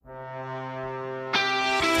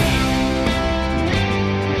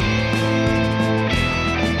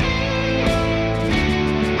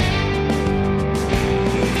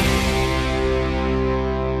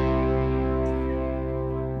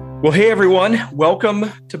Well, hey, everyone.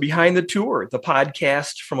 Welcome to Behind the Tour, the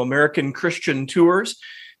podcast from American Christian Tours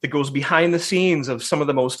that goes behind the scenes of some of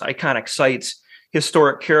the most iconic sites,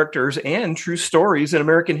 historic characters, and true stories in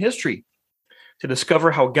American history to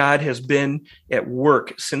discover how God has been at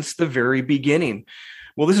work since the very beginning.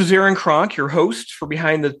 Well, this is Aaron Kronk, your host for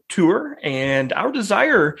Behind the Tour, and our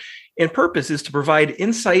desire and purpose is to provide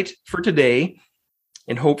insight for today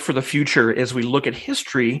and hope for the future as we look at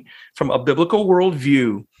history from a biblical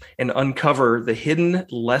worldview and uncover the hidden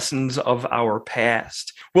lessons of our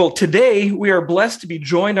past. Well, today we are blessed to be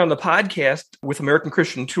joined on the podcast with American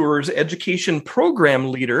Christian Tours education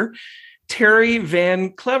program leader, Terry Van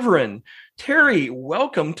Cleveren. Terry,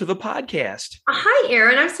 welcome to the podcast. Hi,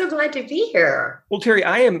 Aaron. I'm so glad to be here. Well, Terry,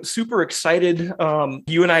 I am super excited.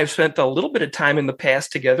 You and I have spent a little bit of time in the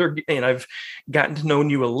past together, and I've gotten to know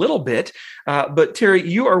you a little bit. But Terry,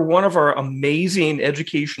 you are one of our amazing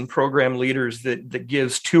education program leaders that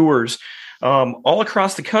gives tours all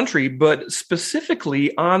across the country, but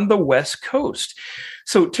specifically on the West Coast.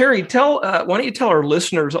 So, Terry, why don't you tell our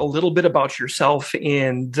listeners a little bit about yourself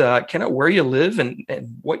and kind of where you live and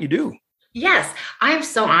what you do? Yes, I'm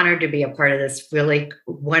so honored to be a part of this really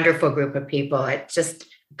wonderful group of people.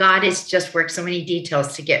 God has just worked so many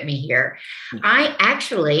details to get me here. I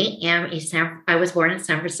actually I was born in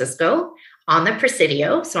San Francisco on the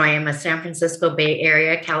Presidio. So I am a San Francisco Bay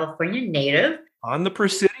Area, California native. On the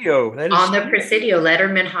Presidio. On the Presidio,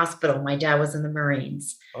 Letterman Hospital. My dad was in the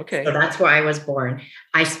Marines. Okay. So that's where I was born.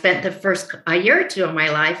 I spent the first a year or two of my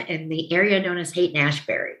life in the area known as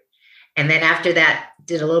Haight-Ashbury. And then after that,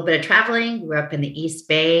 did a little bit of traveling, grew up in the East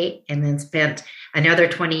Bay, and then spent another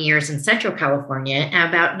 20 years in Central California. And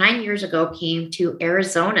about 9 years ago, came to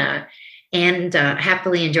Arizona and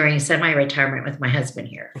happily enjoying semi-retirement with my husband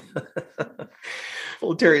here.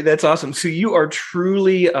 Well, Terry, that's awesome. So you are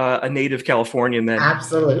truly a native Californian then.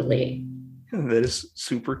 Absolutely. That is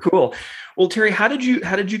super cool. Well, Terry, how did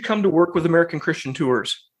you come to work with American Christian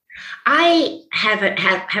Tours? I have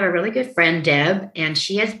a really good friend, Deb, and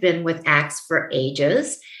she has been with ACTS for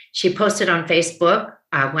ages. She posted on Facebook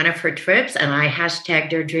one of her trips, and I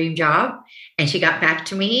hashtagged her dream job, and she got back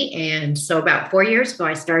to me. And so about 4 years ago,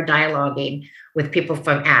 I started dialoguing with people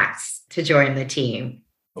from ACTS to join the team.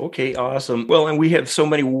 Okay, awesome. Well, and we have so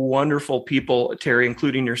many wonderful people, Terry,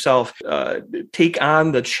 including yourself, take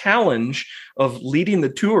on the challenge of leading the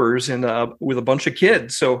tours and with a bunch of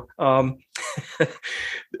kids. So,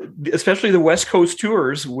 especially the West Coast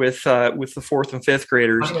tours with the fourth and fifth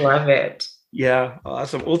graders. I love it. Yeah,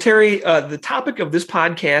 awesome. Well, Terry, the topic of this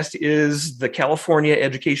podcast is the California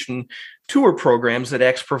Education Tour programs that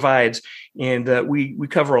ACTS provides. And we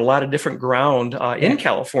cover a lot of different ground in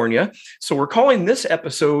California. So we're calling this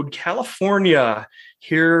episode California,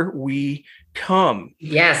 Here We Come.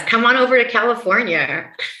 Yes, come on over to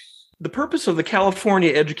California. The purpose of the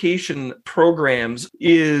California education programs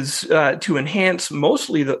is to enhance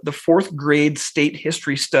mostly the fourth grade state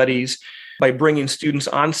history studies by bringing students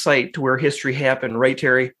on site to where history happened. Right,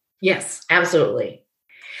 Terry? Yes, absolutely.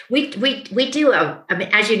 We do,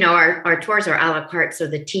 as you know, our tours are a la carte. So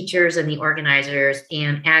the teachers and the organizers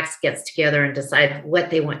and ACTS gets together and decide what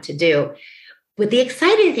they want to do. But the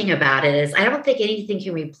exciting thing about it is I don't think anything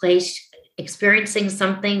can replace experiencing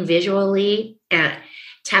something visually and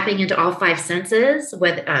tapping into all five senses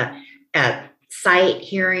with sight,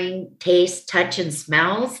 hearing, taste, touch, and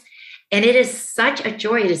smells. And it is such a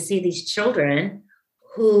joy to see these children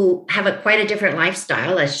who have quite a different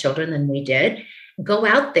lifestyle as children than we did, go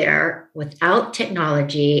out there without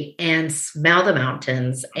technology and smell the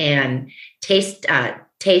mountains and taste cloud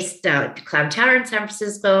chowder in San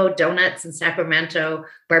Francisco, donuts in Sacramento,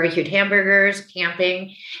 barbecued hamburgers,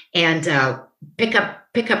 camping, and pick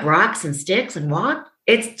up rocks and sticks and walk.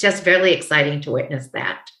 It's just very exciting to witness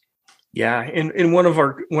that. Yeah, and one of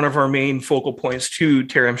our main focal points too,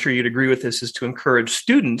 Terry, I'm sure you'd agree with this, is to encourage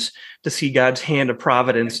students to see God's hand of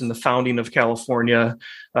providence in the founding of California,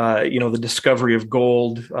 the discovery of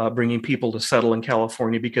gold, bringing people to settle in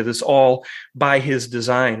California, because it's all by His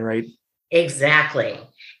design, right? Exactly.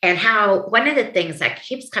 And how one of the things that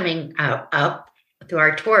keeps coming up through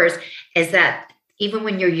our tours is that even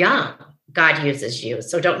when you're young, God uses you.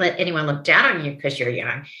 So don't let anyone look down on you because you're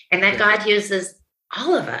young, and that God uses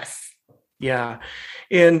all of us. Yeah.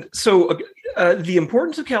 And so the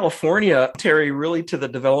importance of California, Terry, really to the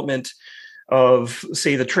development of,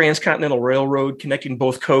 say, the Transcontinental Railroad connecting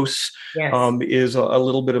both coasts, yes, is a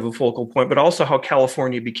little bit of a focal point, but also how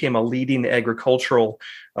California became a leading agricultural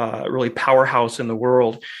really powerhouse in the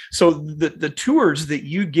world. So the tours that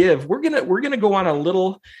you give, we're gonna go on a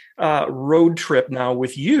little road trip now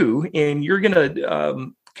with you, and you're gonna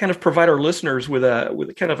kind of provide our listeners with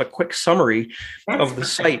a kind of a quick summary of the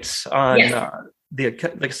sites on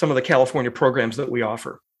some of the California programs that we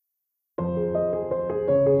offer.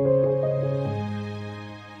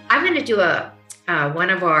 I'm going to do one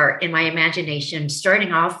of our, in my imagination,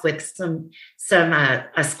 starting off with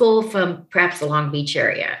a school from perhaps the Long Beach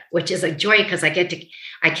area, which is a joy because I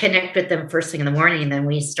connect with them first thing in the morning, and then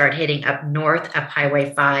we start heading up north, up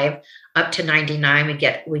Highway 5, up to 99.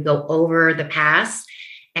 We go over the pass,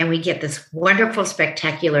 and we get this wonderful,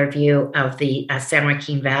 spectacular view of the San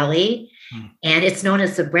Joaquin Valley, and it's known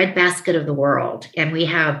as the breadbasket of the world. And we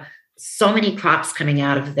have so many crops coming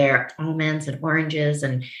out of there, almonds and oranges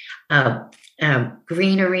and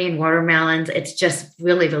greenery and watermelons. It's just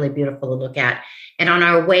really, really beautiful to look at. And on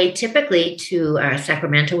our way typically to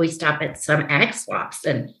Sacramento, we stop at some ag swaps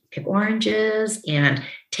and pick oranges and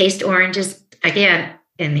taste oranges, again,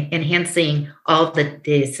 enhancing all the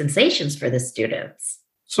sensations for the students.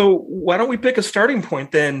 So why don't we pick a starting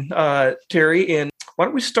point then, Terry, and why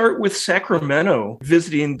don't we start with Sacramento,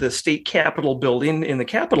 visiting the state capitol building in the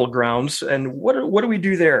Capitol grounds, and what do we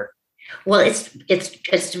do there? Well,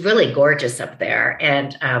 it's really gorgeous up there,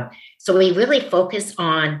 and so we really focus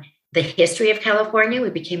on the history of California. We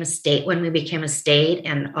became a state when we became a state,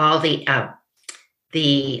 and all the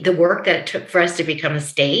work that it took for us to become a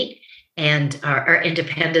state, and our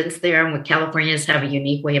independence there, and Californians have a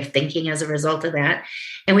unique way of thinking as a result of that.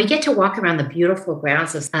 And we get to walk around the beautiful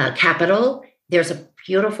grounds of Capitol. There's a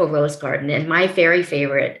beautiful rose garden, and my very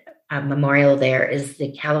favorite memorial there is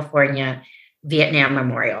the California Vietnam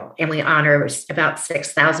Memorial. And we honor about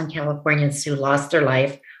 6,000 Californians who lost their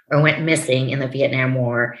life or went missing in the Vietnam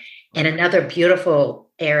War. And another beautiful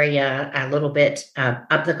area, a little bit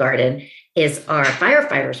up the garden, is our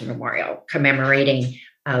Firefighters Memorial, commemorating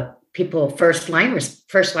people, first line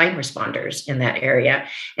responders in that area.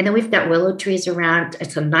 And then we've got willow trees around.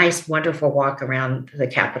 It's a nice, wonderful walk around the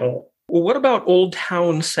Capitol. Well, what about Old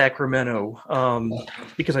Town Sacramento?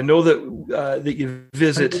 Because I know that you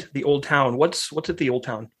visit the Old Town. What's at the Old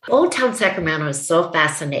Town? Old Town Sacramento is so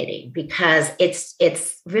fascinating because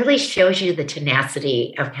it's really shows you the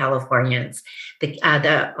tenacity of Californians. The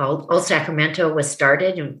old Sacramento was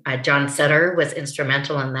started, and John Sutter was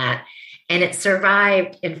instrumental in that. And it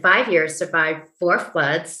survived, in 5 years, survived 5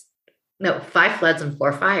 floods and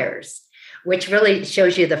 4 fires, which really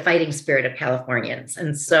shows you the fighting spirit of Californians.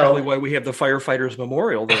 And so probably why we have the Firefighters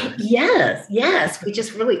Memorial there. Yes. We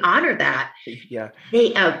just really honor that. Yeah.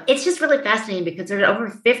 It's just really fascinating because there's over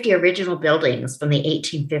 50 original buildings from the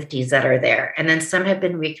 1850s that are there. And then some have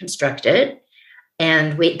been reconstructed.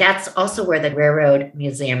 And that's also where the Railroad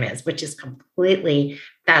Museum is, which is completely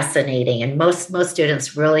fascinating. And most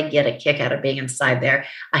students really get a kick out of being inside there,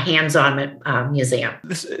 a hands-on museum.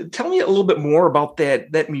 Tell me a little bit more about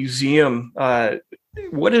that museum.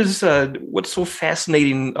 What's so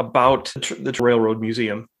fascinating about the Railroad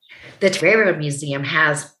Museum? The Railroad Museum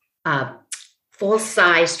has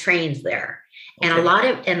full-size trains there. And a lot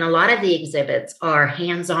of the exhibits are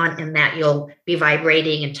hands-on in that you'll be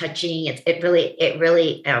vibrating and touching. It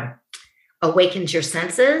really awakens your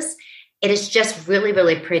senses. It is just really,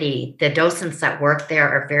 really pretty. The docents that work there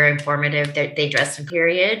are very informative. They dress in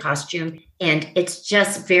period costume, and it's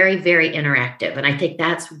just very, very interactive. And I think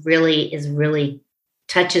that's really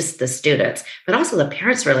touches the students, but also the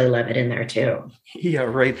parents really love it in there too. Yeah,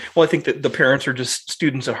 right. Well, I think that the parents are just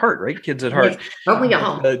students at heart, right? Kids at heart. Yes. We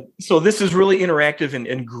all. So this is really interactive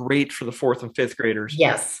and great for the 4th and 5th graders.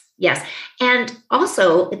 Yes. And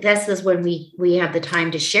also, this is when we have the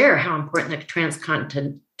time to share how important the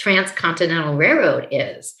Transcontinental Railroad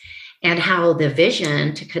is and how the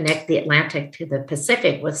vision to connect the Atlantic to the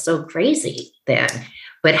Pacific was so crazy then,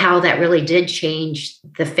 but how that really did change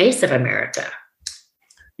the face of America.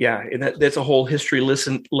 Yeah, and that's a whole history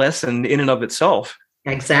lesson in and of itself.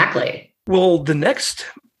 Exactly. Well, the next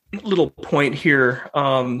little point here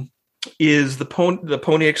is the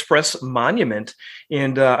Pony Express Monument,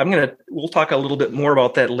 and we'll talk a little bit more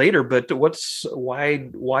about that later. But why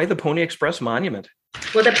the Pony Express Monument?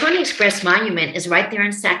 Well, the Pony Express Monument is right there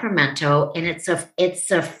in Sacramento, and it's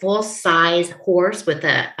a full-size horse with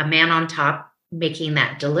a man on top making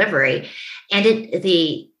that delivery, and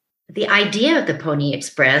the idea of the Pony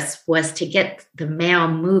Express was to get the mail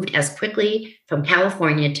moved as quickly from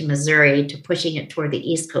California to Missouri to pushing it toward the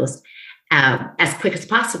East Coast as quick as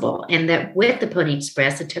possible. And that with the Pony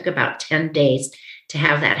Express, it took about 10 days to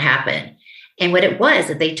have that happen. And what it was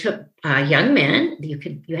that they took young men, you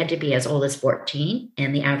had to be as old as 14,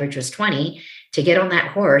 and the average was 20, to get on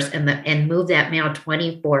that horse and move that mail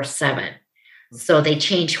 24/7. So they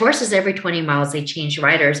changed horses every 20 miles. They changed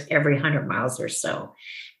riders every 100 miles or so.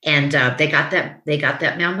 and they got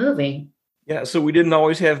that mail moving. Yeah, so we didn't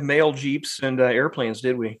always have mail jeeps and airplanes,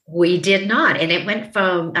 did we? We did not, and it went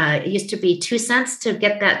from it used to be 2 cents to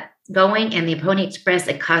get that going, and the Pony Express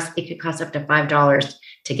it could cost up to $5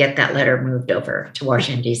 to get that letter moved over to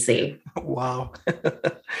Washington D.C. Wow,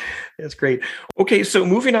 that's great. Okay, so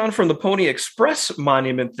moving on from the Pony Express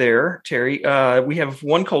monument there, Terry, we have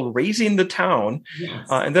one called Raising the Town, Yes.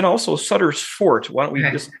 And then also Sutter's Fort. Why don't we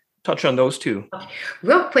Right. just touch on those two? Okay.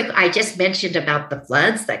 Real quick, I just mentioned about the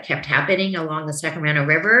floods that kept happening along the Sacramento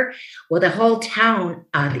River. Well, the whole town,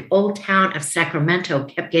 the old town of Sacramento,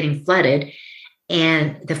 kept getting flooded,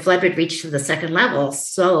 and the flood would reach to the second level.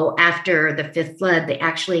 So after the fifth flood, they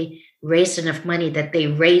actually raised enough money that they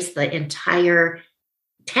raised the entire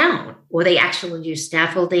town. Well, they actually used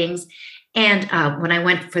scaffoldings. And when I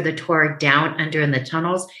went for the tour down under in the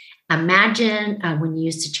tunnels, imagine when you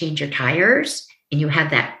used to change your tires and you had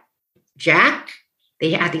that jack.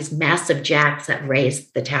 They had these massive jacks that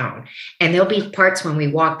raised the town. And there'll be parts when we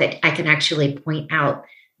walk that I can actually point out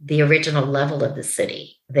the original level of the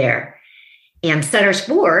city there. And Sutter's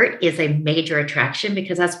Fort is a major attraction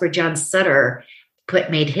because that's where John Sutter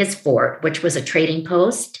made his fort, which was a trading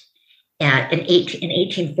post in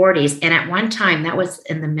 1840s. And at one time, that was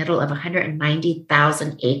in the middle of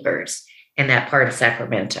 190,000 acres in that part of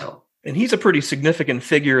Sacramento. And he's a pretty significant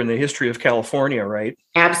figure in the history of California, right?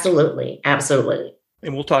 Absolutely. Absolutely.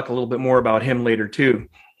 And we'll talk a little bit more about him later, too.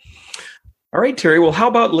 All right, Terry. Well, how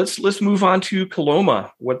about let's move on to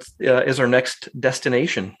Coloma. What is our next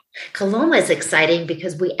destination? Coloma is exciting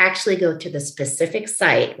because we actually go to the specific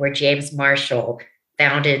site where James Marshall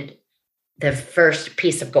founded the first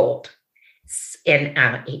piece of gold in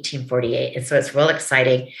 1848. And so it's real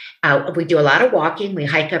exciting. We do a lot of walking. We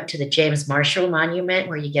hike up to the James Marshall Monument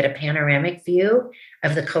where you get a panoramic view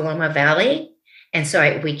of the Coloma Valley. And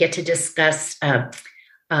so we get to discuss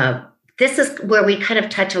this is where we kind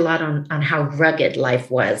of touch a lot on how rugged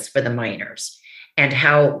life was for the miners and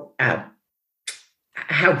how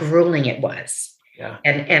grueling it was. Yeah.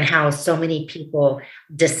 And how so many people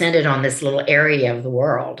descended on this little area of the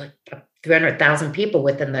world. 300,000 people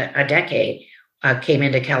within a decade came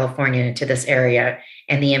into California, into this area,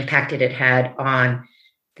 and the impact that it had on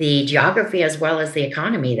the geography as well as the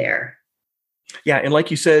economy there. Yeah, and like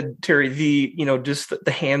you said, Terry, just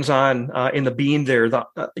the hands-on in the being there, the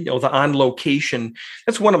on location.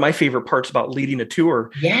 That's one of my favorite parts about leading a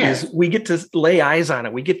tour. Yes. Is we get to lay eyes on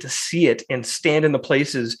it, we get to see it, and stand in the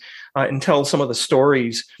places and tell some of the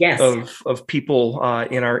stories Yes. of people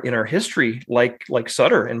in our history, like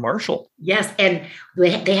Sutter and Marshall. Yes, and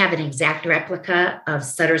they have an exact replica of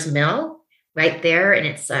Sutter's Mill right there, and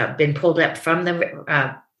it's been pulled up from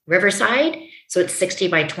the riverside. So it's 60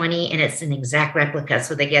 by 20 and it's an exact replica.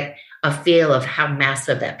 So they get a feel of how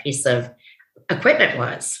massive that piece of equipment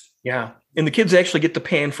was. Yeah. And the kids actually get to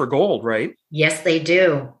pan for gold, right? Yes, they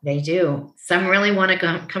do. They do. Some really want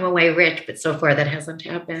to come away rich, but so far that hasn't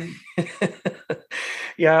happened.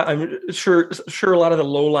 Yeah, I'm sure a lot of the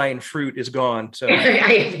low-lying fruit is gone. So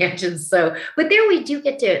I imagine so. But there we do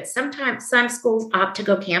get to, sometimes some schools opt to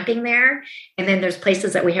go camping there. And then there's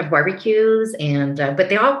places that we have barbecues and, but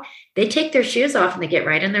they take their shoes off and they get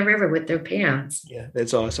right in the river with their pans. Yeah,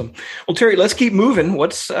 that's awesome. Well, Terry, let's keep moving.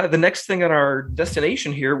 What's the next thing on our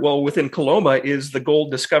destination here? Well, within Coloma is the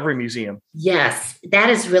Gold Discovery Museum. Yes, that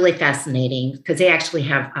is really fascinating because they actually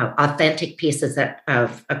have authentic pieces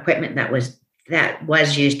of equipment that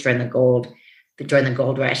was used during the gold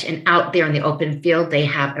rush. And out there in the open field, they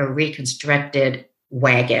have a reconstructed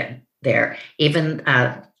wagon there. Even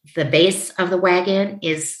the base of the wagon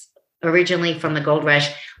is originally from the gold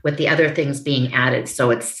rush with the other things being added.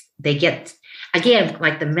 So they get, again,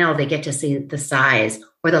 like the mill, they get to see the size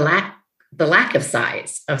or the lack of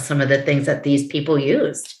size of some of the things that these people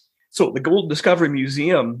used. So the Gold Discovery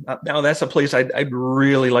Museum, now that's a place I'd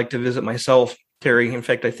really like to visit myself, Terry. In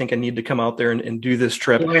fact, I think I need to come out there and do this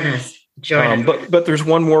trip. Join us. But there's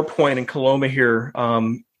one more point in Coloma here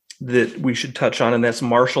that we should touch on, and that's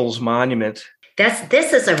Marshall's Monument.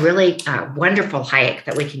 This is a really wonderful hike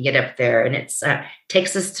that we can get up there, and it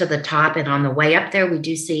takes us to the top. And on the way up there, we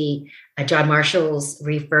do see John Marshall's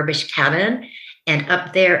refurbished cabin, and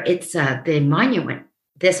up there, it's the monument.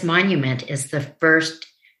 This monument is the first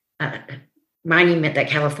monument that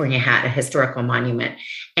California had, a historical monument,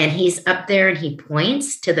 and he's up there and he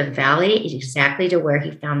points to the valley exactly to where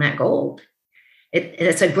he found that gold.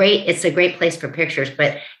 It's a great place for pictures,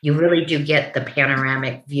 but you really do get the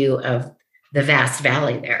panoramic view of the vast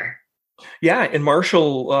valley there. Yeah, and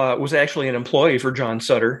Marshall was actually an employee for John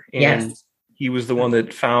Sutter, and yes. He was the one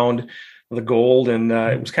that found the gold, and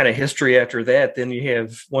it was kind of history after that. Then you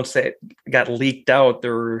have, once that got leaked out,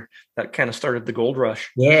 that kind of started the gold rush.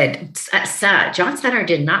 Yeah, John Sutter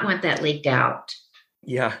did not want that leaked out.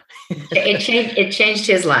 Yeah, it changed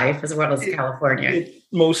his life as well as California. It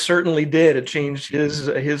most certainly did. It changed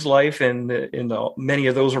his life and many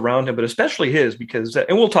of those around him, but especially his, because,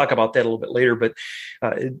 and we'll talk about that a little bit later, but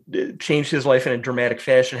it changed his life in a dramatic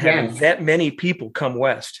fashion, having that many people come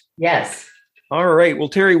west. Yes. All right. Well,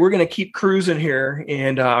 Terry, we're going to keep cruising here.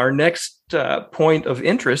 And our next point of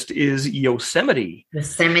interest is Yosemite.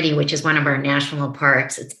 Yosemite, which is one of our national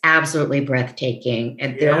parks. It's absolutely breathtaking.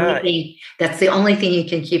 And that's the only thing you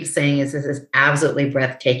can keep saying is this is absolutely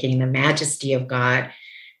breathtaking. The majesty of God,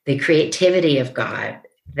 the creativity of God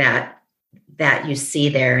that you see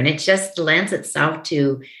there. And it just lends itself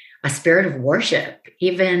to a spirit of worship,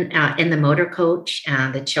 even in the motor coach,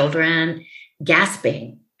 the children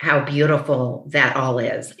gasping how beautiful that all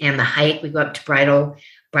is. And the hike, we go up to Bridal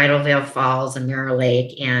Veil Falls and Mirror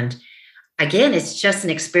Lake. And again, it's just an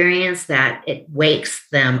experience that it wakes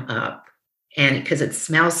them up. And because it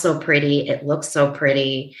smells so pretty, it looks so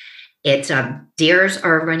pretty. Deers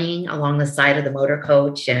are running along the side of the motor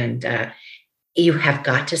coach, and you have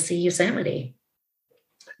got to see Yosemite.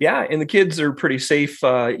 Yeah, and the kids are pretty safe,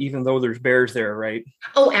 even though there's bears there, right?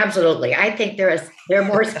 Oh, absolutely. I think they're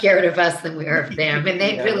more scared of us than we are of them. And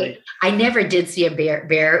they I never did see a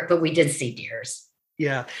bear, but we did see deers.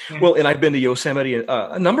 Yeah. Well, and I've been to Yosemite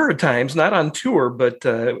a number of times, not on tour, but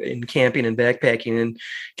in camping and backpacking, and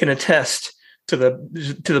can attest to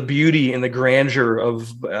the beauty and the grandeur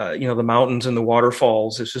of the mountains and the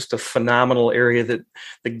waterfalls. It's just a phenomenal area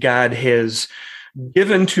that God has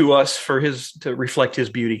given to us to reflect his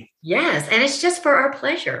beauty. Yes, and it's just for our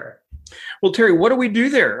pleasure. Well, Terry, what do we do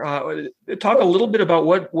there? Talk a little bit about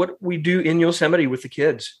what we do in Yosemite with the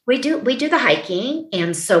kids. We do the hiking,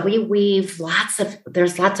 and so we weave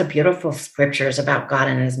there's lots of beautiful scriptures about God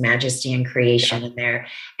and his majesty and creation in there.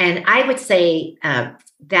 And I would say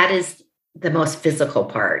that is the most physical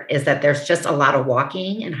part, is that there's just a lot of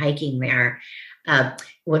walking and hiking there.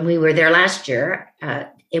 When we were there last year,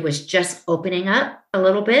 it was just opening up a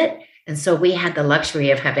little bit. And so we had the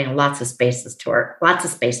luxury of having lots of space to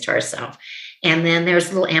ourselves. And then there's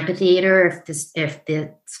a little amphitheater if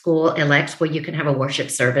the school elects, where you can have a worship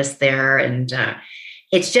service there. And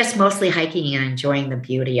it's just mostly hiking and enjoying the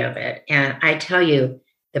beauty of it. And I tell you,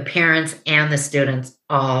 the parents and the students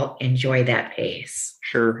all enjoy that pace.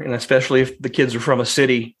 Sure. And especially if the kids are from a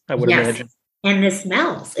city, I would imagine. And the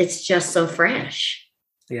smells, it's just so fresh.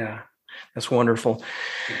 Yeah, that's wonderful.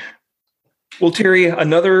 Well, Terry,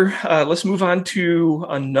 let's move on to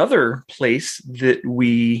another place that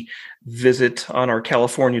we visit on our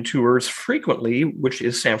California tours frequently, which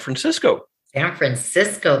is San Francisco. San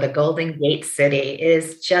Francisco, the Golden Gate City,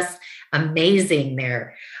 is just amazing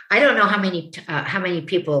there. I don't know how many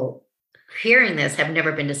people hearing this have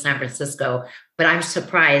never been to San Francisco, but I'm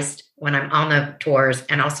surprised when I'm on the tours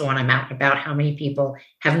and also when I'm out and about how many people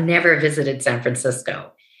have never visited San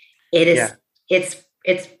Francisco.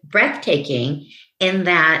 It's breathtaking in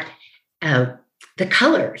that the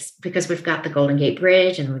colors, because we've got the Golden Gate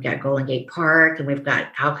Bridge and we've got Golden Gate Park and we've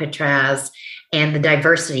got Alcatraz, and the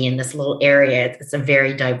diversity in this little area. It's a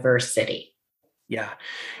very diverse city. Yeah.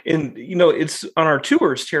 And, it's on our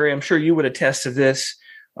tours, Terry, I'm sure you would attest to this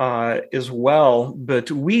as well, but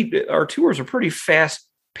our tours are pretty fast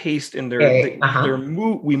paced in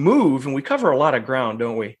we move and we cover a lot of ground,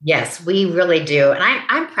 don't we? Yes, we really do. And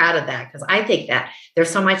I'm proud of that, because I think that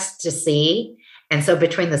there's so much to see. And so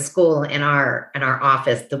between the school and our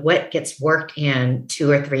office, what gets worked in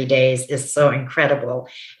 2 or 3 days is so incredible.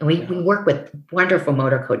 And we work with wonderful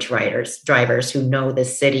motor coach drivers who know the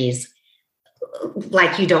cities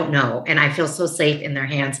like you don't know. And I feel so safe in their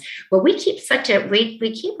hands. But we keep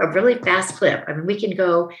we keep a really fast clip. I mean, we can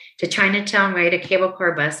go to Chinatown, ride a cable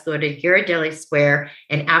car bus, go to Ghirardelli Square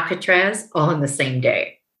and Alcatraz all in the same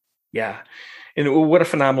day. Yeah. And what a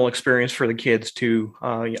phenomenal experience for the kids too.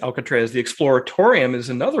 Alcatraz, the Exploratorium is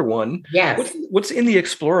another one. Yes. What's in the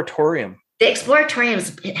Exploratorium? The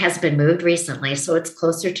Exploratorium has been moved recently, so it's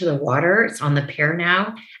closer to the water. It's on the pier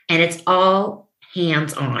now, and it's all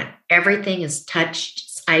hands-on. Everything is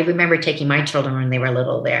touched. I remember taking my children when they were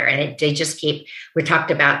little there, and we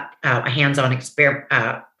talked about a hands-on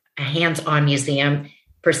museum,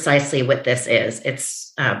 precisely what this is.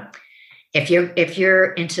 It's if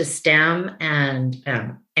you're into STEM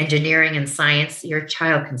and engineering and science, your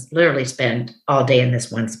child can literally spend all day in this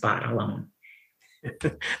one spot alone.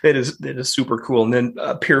 That is super cool. And then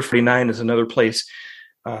Pier 49 is another place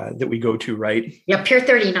that we go to, right? Yeah, Pier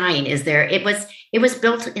 39 is there. It was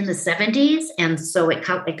built in the 70s, and so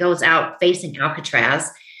it goes out facing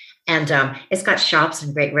Alcatraz, and it's got shops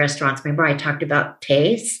and great restaurants. Remember, I talked about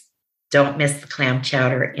taste. Don't miss the clam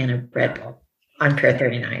chowder in a bread bowl on Pier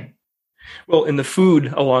 39. Well, and the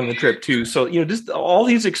food along the trip too. So, just all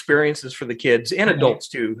these experiences for the kids and adults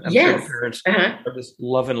too. I'm sure the parents are just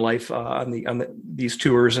loving life on these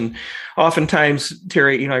tours. And oftentimes,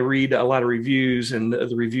 Terry, I read a lot of reviews, and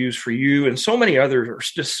the reviews for you and so many others are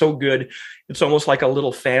just so good. It's almost like a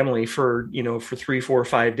little family for 3, 4,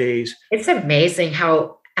 5 days. It's amazing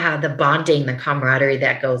how the bonding, the camaraderie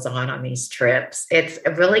that goes on these trips. It's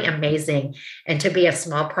really amazing. And to be a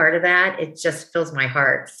small part of that, it just fills my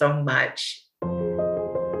heart so much.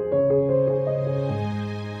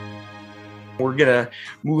 We're going to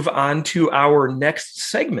move on to our next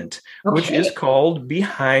segment, which is called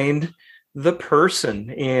Behind the Person.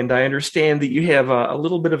 And I understand that you have a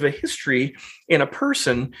little bit of a history and a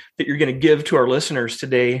person that you're going to give to our listeners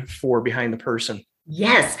today for Behind the Person.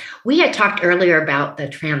 Yes, we had talked earlier about the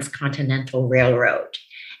Transcontinental Railroad.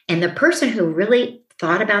 And the person who really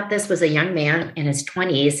thought about this was a young man in his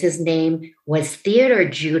 20s. His name was Theodore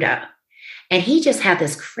Judah. And he just had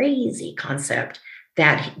this crazy concept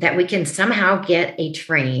that we can somehow get a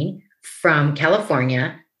train from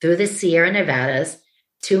California through the Sierra Nevadas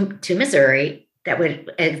to Missouri that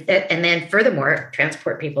would, and then furthermore,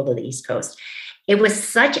 transport people to the East Coast. It was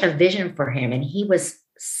such a vision for him. And he was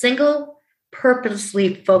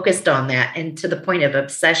purposely focused on that, and to the point of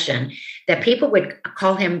obsession that people would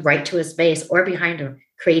call him right to his face or behind him,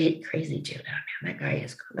 crazy Judah. Man, that guy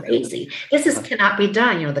is crazy. This cannot be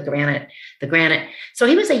done. The granite. So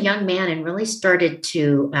he was a young man and really started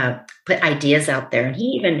to put ideas out there. And he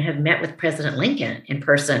even had met with President Lincoln in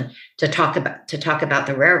person to talk about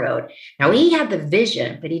the railroad. Now he had the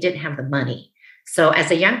vision, but he didn't have the money. So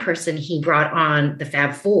as a young person, he brought on the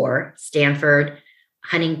Fab Four: Stanford,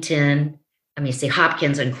 Huntington,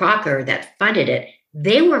 Hopkins and Crocker, that funded it.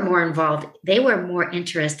 They were more involved. They were more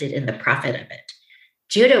interested in the profit of it.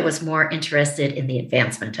 Judah was more interested in the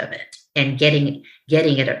advancement of it and getting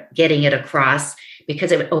it across,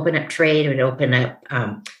 because it would open up trade, it would open up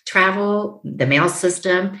travel, the mail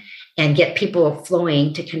system, and get people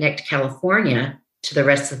flowing to connect California to the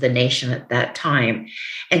rest of the nation at that time.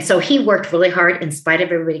 And so he worked really hard, in spite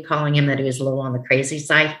of everybody calling him that he was a little on the crazy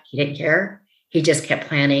side. He didn't care. He just kept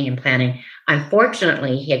planning and planning.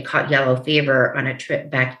 Unfortunately, he had caught yellow fever on a trip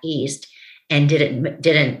back east and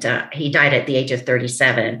he died at the age of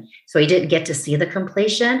 37. So he didn't get to see the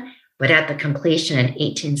completion, but at the completion in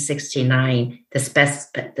 1869,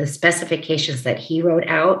 the specifications that he wrote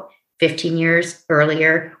out 15 years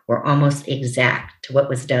earlier were almost exact to what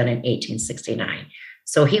was done in 1869.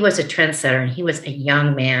 So he was a trendsetter, and he was a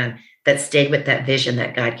young man that stayed with that vision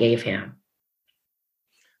that God gave him.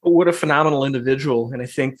 What a phenomenal individual. And I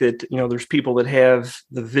think that, there's people that have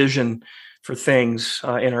the vision for things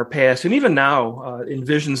in our past. And even now,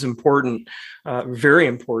 vision's important, very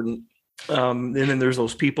important. And then there's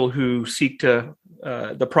those people who seek to,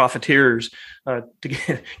 the profiteers, to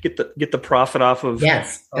get the profit off of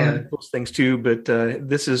those things too. But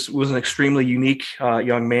this was an extremely unique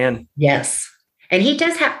young man. Yes. And he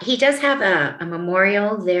does have a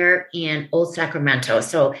memorial there in Old Sacramento.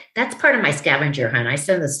 So that's part of my scavenger hunt. I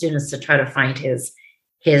send the students to try to find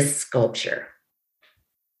his sculpture.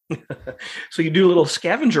 So you do little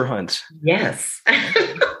scavenger hunts. Yes.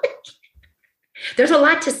 There's a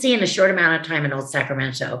lot to see in a short amount of time in Old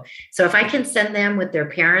Sacramento. So if I can send them with their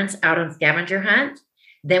parents out on scavenger hunt,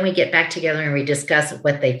 then we get back together and we discuss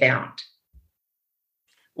what they found.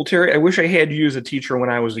 Well, Terry, I wish I had you as a teacher when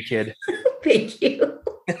I was a kid. Thank you.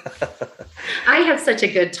 I have such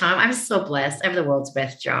a good time. I'm so blessed. I have the world's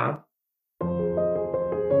best job.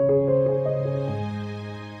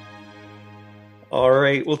 All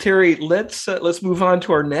right. Well, Terry, let's move on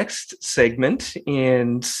to our next segment,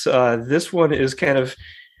 and this one is kind of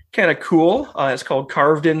cool. It's called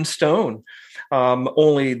Carved in Stone.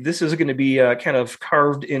 Only this is going to be kind of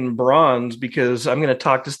carved in bronze, because I'm going to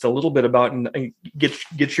talk just a little bit about and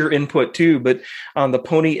get your input too. But on the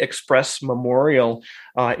Pony Express Memorial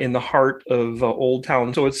in the heart of Old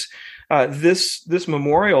Town, so it's. This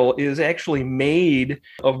memorial is actually made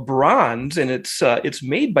of bronze, and it's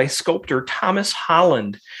made by sculptor Thomas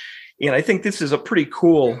Holland, and I think this is a pretty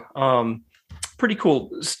cool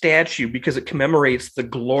statue, because it commemorates the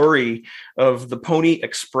glory of the Pony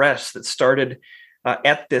Express that started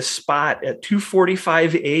at this spot at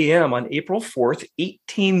 2:45 a.m. on April 4th,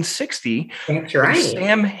 1860. That's right.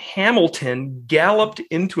 Sam Hamilton galloped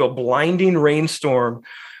into a blinding rainstorm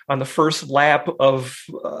on the first lap of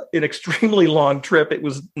an extremely long trip. It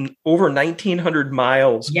was over 1,900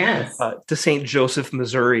 miles Yes. To St. Joseph,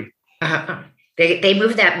 Missouri. They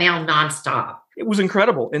moved that mail nonstop. It was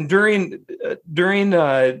incredible. And during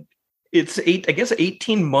its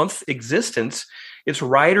 18-month existence, its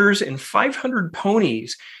riders and 500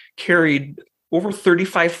 ponies carried over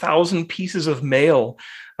 35,000 pieces of mail,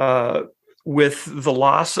 with the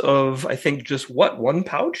loss of, I think, just one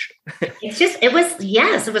pouch?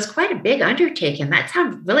 It was quite a big undertaking. That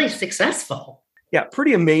sounds really successful. Yeah,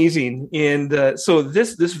 pretty amazing. And so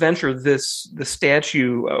this venture, the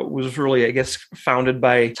statue was really, I guess, founded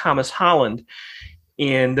by Thomas Holland.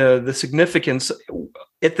 And the significance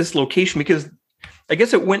at this location, because I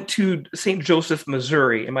guess it went to St. Joseph,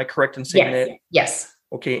 Missouri. Am I correct in saying that? Yes.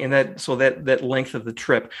 Okay, and that length of the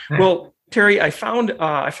trip. Well, Terry, I found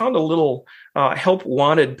a little help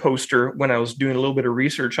wanted poster when I was doing a little bit of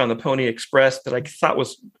research on the Pony Express that I thought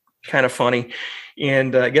was kind of funny.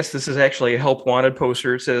 And I guess this is actually a help wanted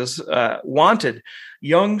poster. It says, wanted,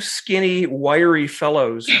 young, skinny, wiry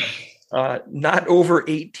fellows, not over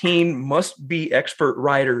 18, must be expert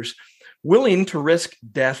riders, willing to risk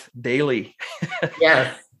death daily.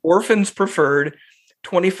 Yes. Orphans preferred,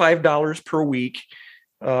 $25 per week.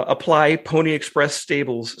 Apply Pony Express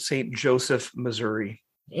Stables, St. Joseph, Missouri.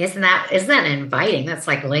 Isn't that inviting? That's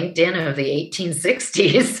like LinkedIn of the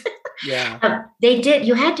 1860s. Yeah.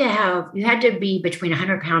 You had to be between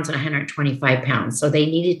 100 pounds and 125 pounds. So they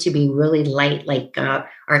needed to be really light, like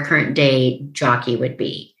our current day jockey would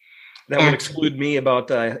be. That would exclude me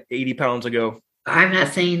about 80 pounds ago. I'm not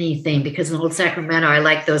saying anything because in Old Sacramento, I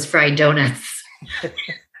like those fried donuts.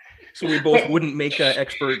 So we both wouldn't make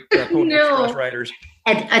expert Pony Express riders.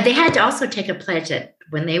 And they had to also take a pledge that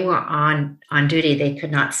when they were on duty, they could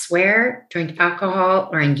not swear, drink alcohol,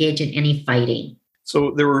 or engage in any fighting. So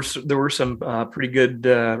there were some pretty good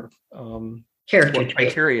character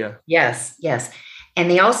criteria. Yes. And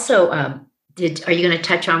they also are you going to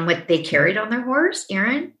touch on what they carried on their horse,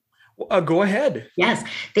 Aaron? Go ahead. Yes,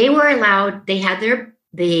 they were allowed. They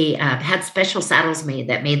had special saddles made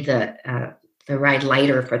that made the ride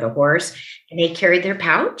lighter for the horse, and they carried their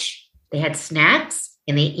pouch. They had snacks.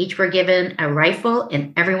 And they each were given a rifle,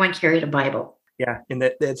 and everyone carried a Bible. Yeah, and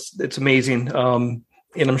that's amazing. And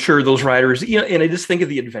I'm sure those riders, and I just think of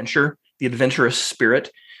the adventurous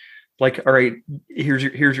spirit. Like, all right, here's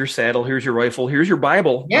your saddle, here's your rifle, here's your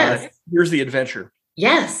Bible. Yes. Here's the adventure.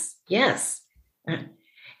 Yes.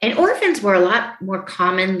 And orphans were a lot more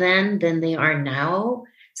common then than they are now.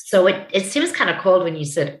 So it seems kind of cold when you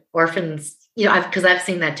said orphans, because I've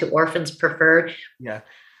seen that too, orphans preferred. Yeah.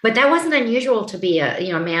 But that wasn't unusual to be a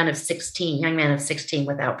young man of 16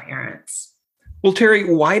 without parents. Well,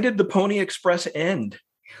 Terry, why did the Pony Express end?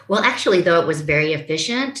 Well, actually, though, it was very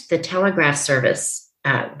efficient. The telegraph service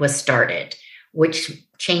was started, which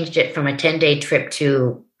changed it from a 10-day trip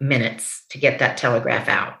to minutes to get that telegraph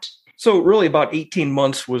out. So really about 18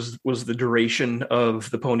 months was the duration of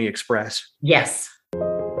the Pony Express. Yes.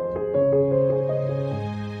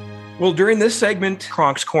 Well, during this segment,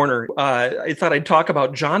 Kronk's Corner, I thought I'd talk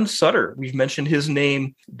about John Sutter. We've mentioned his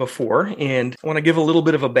name before, and I want to give a little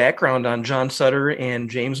bit of a background on John Sutter and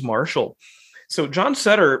James Marshall. So John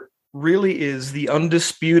Sutter really is the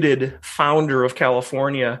undisputed founder of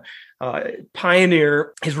California,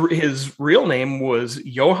 pioneer. His real name was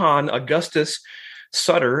Johann Augustus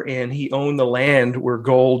Sutter, and he owned the land where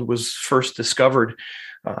gold was first discovered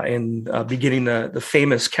in beginning the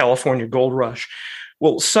famous California gold rush.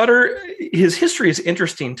 Well, Sutter, his history is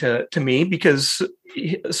interesting to me because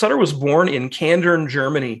Sutter was born in Kandern,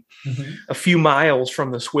 Germany, a few miles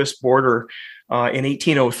from the Swiss border in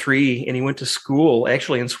 1803. And he went to school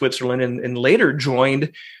actually in Switzerland and later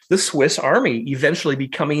joined the Swiss Army, eventually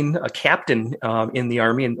becoming a captain in the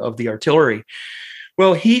Army of the artillery.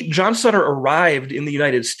 Well, John Sutter arrived in the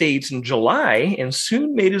United States in July and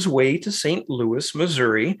soon made his way to St. Louis,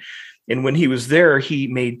 Missouri. And when he was there, he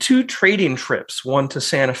made 2 trading trips, one to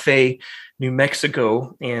Santa Fe, New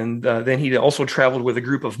Mexico, and then he also traveled with a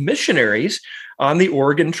group of missionaries on the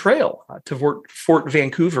Oregon Trail to Fort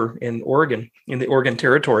Vancouver in Oregon, in the Oregon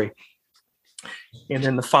Territory. And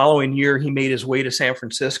then the following year, he made his way to San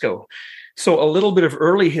Francisco. So a little bit of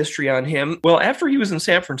early history on him. Well, after he was in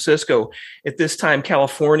San Francisco, at this time,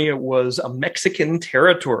 California was a Mexican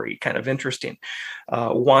territory, kind of interesting.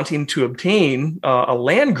 Wanting to obtain a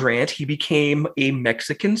land grant, he became a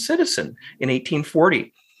Mexican citizen in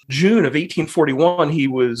 1840. June of 1841, he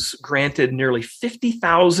was granted nearly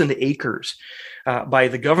 50,000 acres by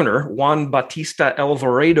the governor, Juan Bautista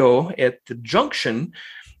Alvarado, at the junction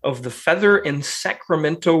of the Feather and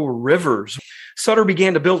Sacramento Rivers. Sutter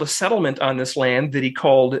began to build a settlement on this land that he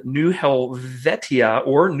called New Helvetia,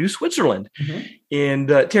 or New Switzerland. Mm-hmm. And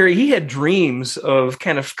Terry, he had dreams of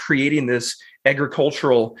kind of creating this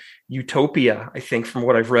agricultural utopia, I think, from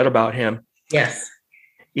what I've read about him. Yes.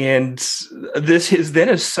 And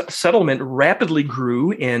his settlement rapidly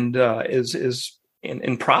grew and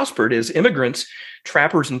prospered as immigrants,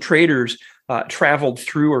 trappers, and traders traveled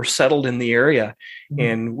through or settled in the area. Mm-hmm.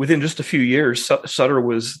 And within just a few years, Sutter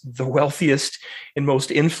was the wealthiest and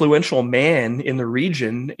most influential man in the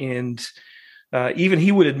region. And even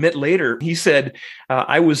he would admit later, he said,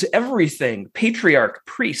 I was everything: patriarch,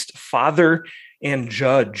 priest, father, and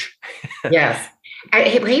judge. Yes.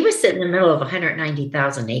 He was sitting in the middle of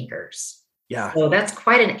 190,000 acres. Yeah. So that's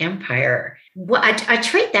quite an empire. Well, a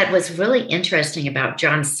trait that was really interesting about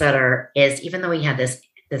John Sutter is, even though he had this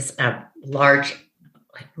large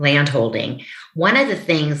land holding, one of the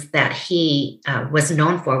things that he was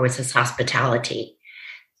known for was his hospitality.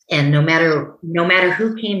 And no matter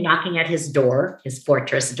who came knocking at his door, his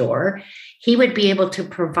fortress door, he would be able to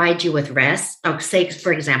provide you with rest. Oh, say,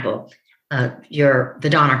 for example, the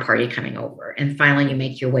Donner Party coming over, and finally you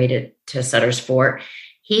make your way to Sutter's Fort.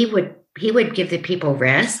 He would give the people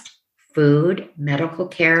rest, food, medical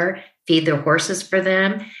care, feed their horses for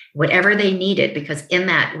them, whatever they needed, because in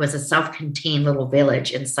that was a self-contained little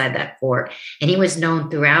village inside that fort. And he was known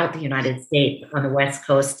throughout the United States, on the West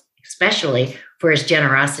Coast especially, for his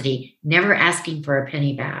generosity, never asking for a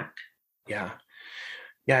penny back. Yeah.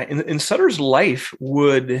 Yeah. And Sutter's life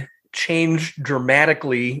would change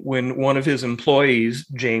dramatically when one of his employees,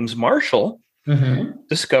 James Marshall, mm-hmm.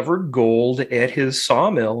 discovered gold at his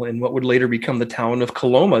sawmill in what would later become the town of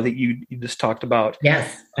Coloma that you just talked about.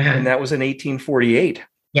 Yes. Uh-huh. And that was in 1848.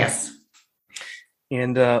 Yes.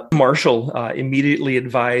 And Marshall immediately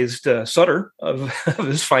advised Sutter of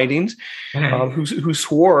his findings, uh-huh. who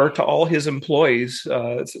swore to all his employees,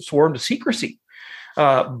 swore him to secrecy.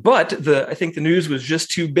 But I think the news was just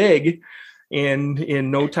too big. And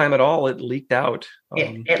in no time at all, it leaked out.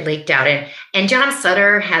 It leaked out. And John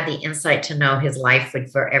Sutter had the insight to know his life would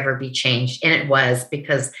forever be changed. And it was,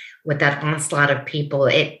 because with that onslaught of people,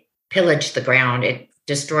 it pillaged the ground. It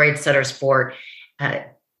destroyed Sutter's Fort.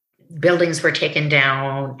 Buildings were taken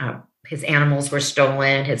down. His animals were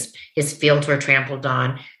stolen. His fields were trampled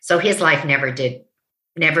on. So his life never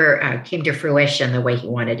came to fruition the way he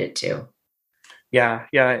wanted it to. Yeah.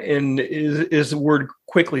 And as the word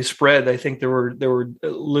quickly spread, I think there were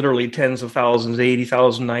literally tens of thousands,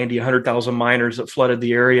 80,000, 90, 100,000 miners that flooded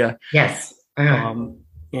the area. Yes. Uh-huh.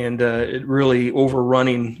 And it really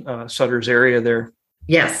overrunning Sutter's area there.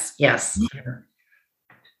 Yes.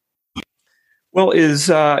 Well, is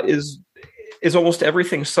almost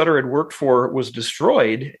everything Sutter had worked for was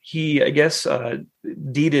destroyed, he, I guess,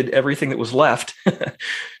 deeded everything that was left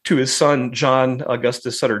to his son, John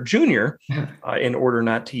Augustus Sutter Jr., in order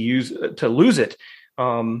not to lose it.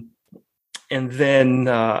 And then,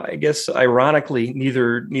 I guess, ironically,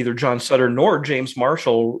 neither John Sutter nor James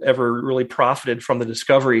Marshall ever really profited from the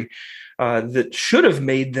discovery that should have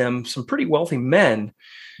made them some pretty wealthy men.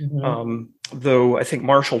 Mm-hmm. Though I think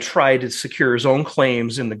Marshall tried to secure his own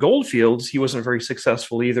claims in the gold fields, he wasn't very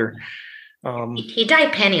successful either. He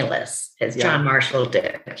died penniless, as John Marshall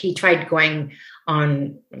did. He tried going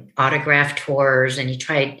on autograph tours, and he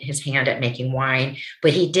tried his hand at making wine,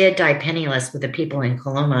 but he did die penniless with the people in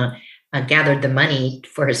Coloma gathered the money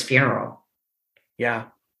for his funeral. Yeah.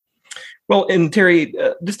 Well, and Terry,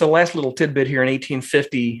 just a last little tidbit here. In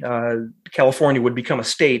 1850, California would become a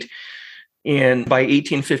state. And by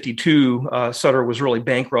 1852, Sutter was really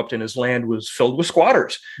bankrupt and his land was filled with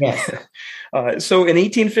squatters. Yes. So in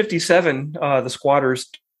 1857, the squatters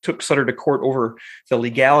took Sutter to court over the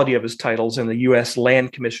legality of his titles, and the U.S.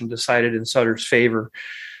 Land Commission decided in Sutter's favor.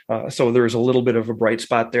 So there was a little bit of a bright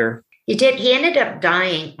spot there. He did. He ended up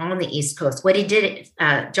dying on the East Coast. What he did,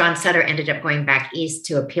 John Sutter ended up going back east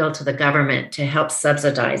to appeal to the government to help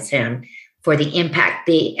subsidize him for the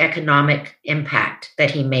economic impact that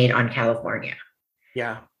he made on California.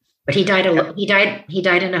 Yeah. But he died in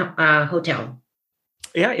a hotel.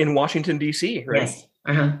 Yeah, in Washington, D.C., right? Yes.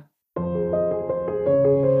 Uh-huh.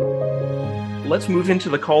 Let's move into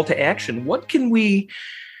the call to action. What is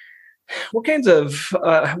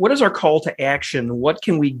our call to action? What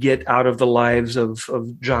can we get out of the lives of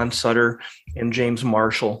John Sutter and James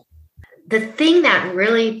Marshall? The thing that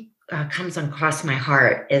really comes across my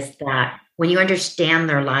heart is that when you understand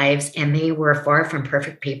their lives, and they were far from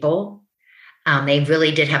perfect people, they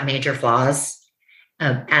really did have major flaws,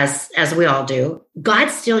 as we all do. God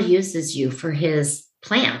still uses you for his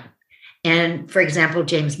plan. And for example,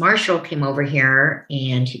 James Marshall came over here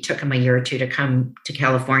and he took him a year or two to come to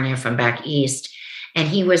California from back east. And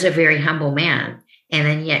he was a very humble man. And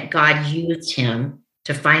then yet God used him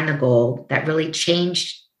to find the gold that really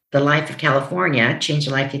changed the life of California, changed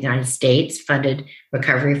the life of the United States, funded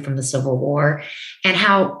recovery from the Civil War, and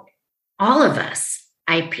how all of us,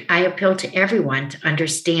 I appeal to everyone to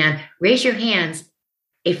understand, raise your hands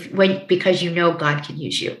because you know God can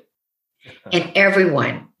use you. And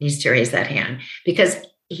everyone needs to raise that hand because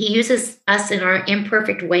he uses us in our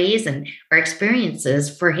imperfect ways and our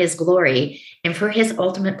experiences for his glory and for his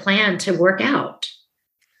ultimate plan to work out.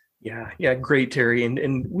 Yeah, great, Terry.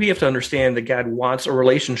 And we have to understand that God wants a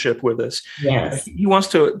relationship with us. Yes. He wants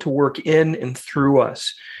to work in and through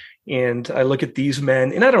us. And I look at these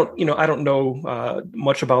men, and I don't know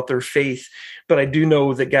much about their faith, but I do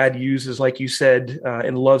know that God uses, like you said,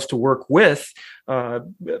 and loves to work with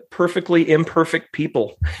perfectly imperfect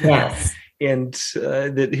people. Yes. And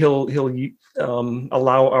that he'll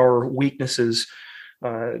allow our weaknesses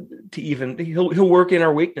he'll work in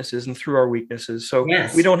our weaknesses and through our weaknesses. So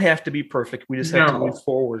yes. We don't have to be perfect. We just have to move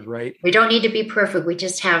forward, right? We don't need to be perfect. We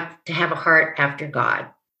just have to have a heart after God.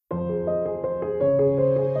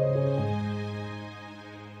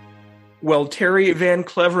 Well, Terry Van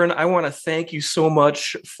Cleveren, I want to thank you so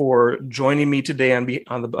much for joining me today on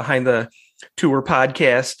the Behind the Tour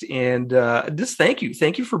podcast. And just thank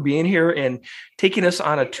you for being here and taking us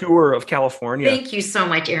on a tour of California. Thank you so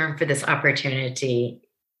much, Aaron, for this opportunity.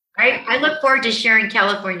 I look forward to sharing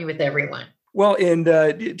California with everyone. Well, and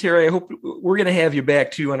Terry, I hope we're going to have you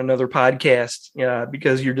back too on another podcast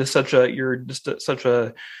because you're just such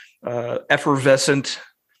a effervescent,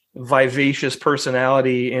 vivacious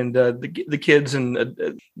personality, and the kids and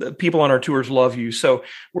the people on our tours love you. So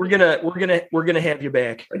we're gonna have you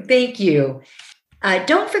back. Thank you.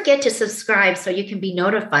 Don't forget to subscribe so you can be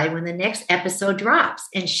notified when the next episode drops,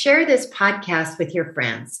 and share this podcast with your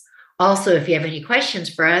friends. Also, if you have any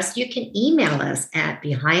questions for us, you can email us at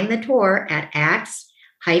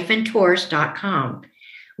behindthetour@acts-tours.com.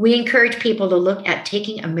 We encourage people to look at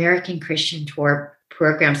taking American Christian tour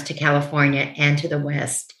programs to California and to the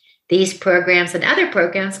West. These programs and other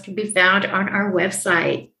programs can be found on our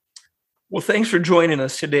website. Well, thanks for joining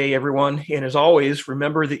us today, everyone. And as always,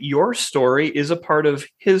 remember that your story is a part of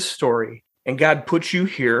his story. And God put you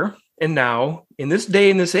here and now, in this day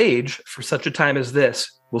and this age, for such a time as this.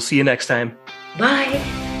 We'll see you next time.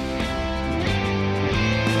 Bye.